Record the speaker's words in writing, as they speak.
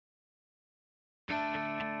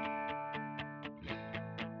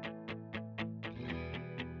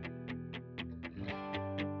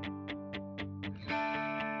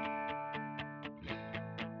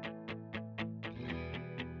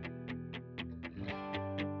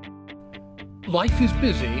Life is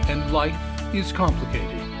busy and life is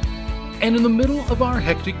complicated. And in the middle of our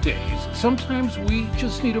hectic days, sometimes we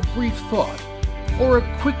just need a brief thought, or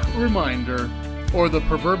a quick reminder, or the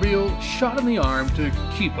proverbial shot in the arm to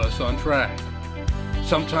keep us on track.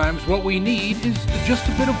 Sometimes what we need is just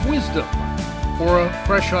a bit of wisdom, or a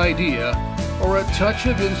fresh idea, or a touch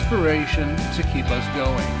of inspiration to keep us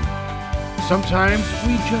going. Sometimes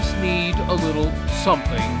we just need a little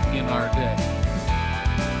something in our day.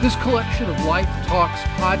 This collection of Life Talks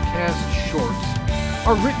podcast shorts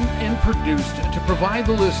are written and produced to provide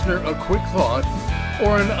the listener a quick thought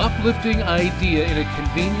or an uplifting idea in a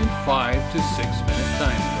convenient 5 to 6 minute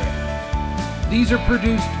time frame. These are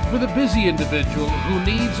produced for the busy individual who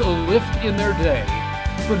needs a lift in their day,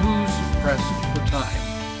 but who's pressed for time.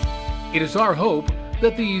 It is our hope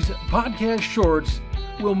that these podcast shorts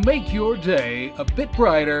will make your day a bit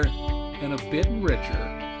brighter and a bit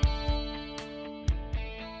richer.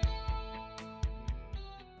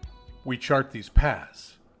 We chart these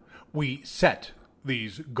paths. We set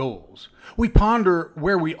these goals. We ponder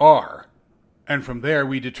where we are, and from there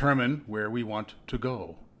we determine where we want to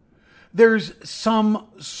go. There's some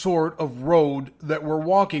sort of road that we're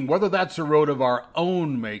walking, whether that's a road of our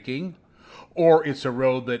own making, or it's a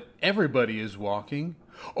road that everybody is walking,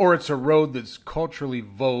 or it's a road that's culturally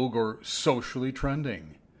vogue or socially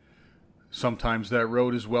trending. Sometimes that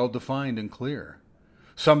road is well defined and clear.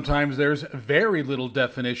 Sometimes there's very little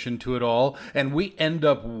definition to it all, and we end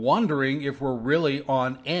up wondering if we're really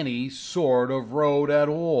on any sort of road at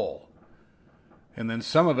all. And then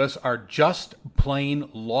some of us are just plain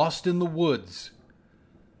lost in the woods.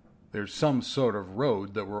 There's some sort of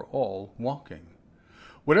road that we're all walking.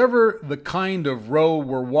 Whatever the kind of road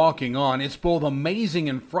we're walking on, it's both amazing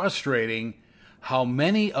and frustrating how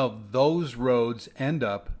many of those roads end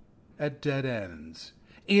up at dead ends.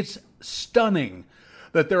 It's stunning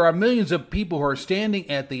that there are millions of people who are standing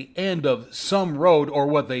at the end of some road or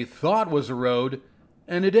what they thought was a road,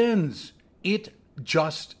 and it ends. It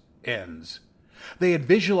just ends. They had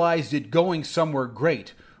visualized it going somewhere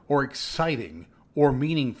great or exciting or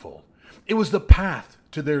meaningful. It was the path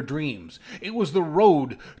to their dreams. It was the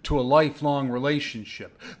road to a lifelong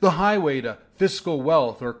relationship, the highway to fiscal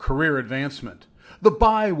wealth or career advancement, the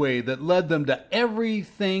byway that led them to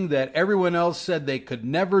everything that everyone else said they could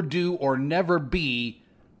never do or never be.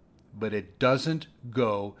 But it doesn't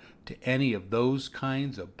go to any of those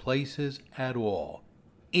kinds of places at all.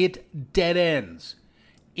 It dead ends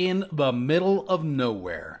in the middle of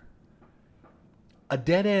nowhere. A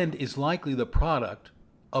dead end is likely the product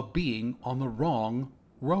of being on the wrong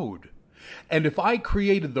road. And if I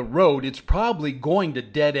created the road, it's probably going to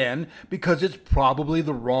dead end because it's probably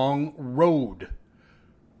the wrong road.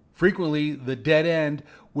 Frequently, the dead end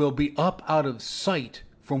will be up out of sight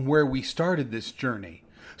from where we started this journey,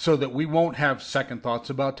 so that we won't have second thoughts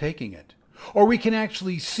about taking it. Or we can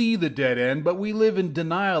actually see the dead end, but we live in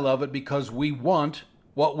denial of it because we want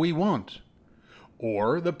what we want.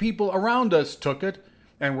 Or the people around us took it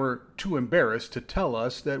and were too embarrassed to tell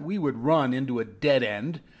us that we would run into a dead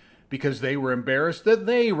end because they were embarrassed that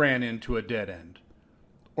they ran into a dead end.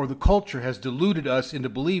 Or the culture has deluded us into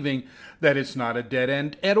believing that it's not a dead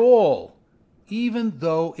end at all, even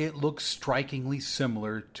though it looks strikingly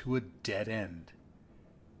similar to a dead end.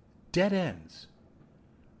 Dead ends.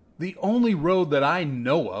 The only road that I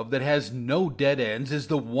know of that has no dead ends is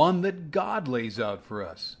the one that God lays out for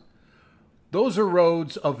us. Those are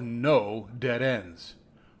roads of no dead ends.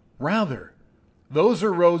 Rather, those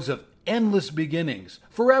are roads of endless beginnings,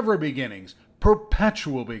 forever beginnings,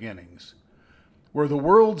 perpetual beginnings. Where the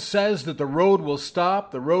world says that the road will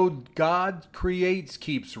stop, the road God creates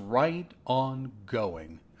keeps right on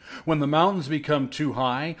going. When the mountains become too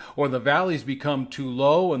high, or the valleys become too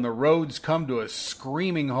low, and the roads come to a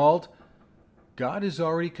screaming halt, God has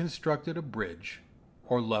already constructed a bridge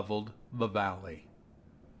or leveled the valley.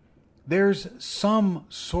 There's some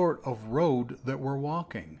sort of road that we're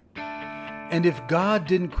walking. And if God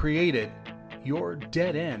didn't create it, your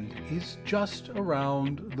dead end is just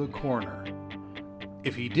around the corner.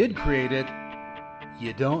 If He did create it,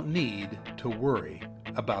 you don't need to worry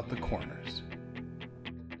about the corners.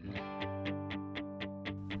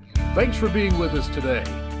 Thanks for being with us today.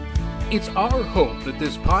 It's our hope that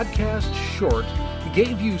this podcast short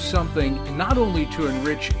gave you something not only to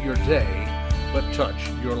enrich your day, but touch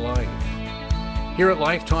your life. Here at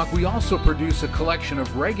Life Talk, we also produce a collection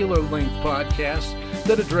of regular-length podcasts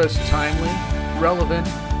that address timely, relevant,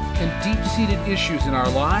 and deep-seated issues in our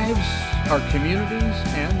lives, our communities,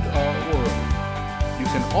 and our world. You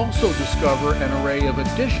can also discover an array of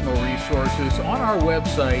additional resources on our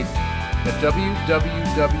website at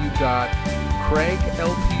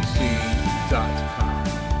www.craiglpc.com. www.thebrandingcoach.com.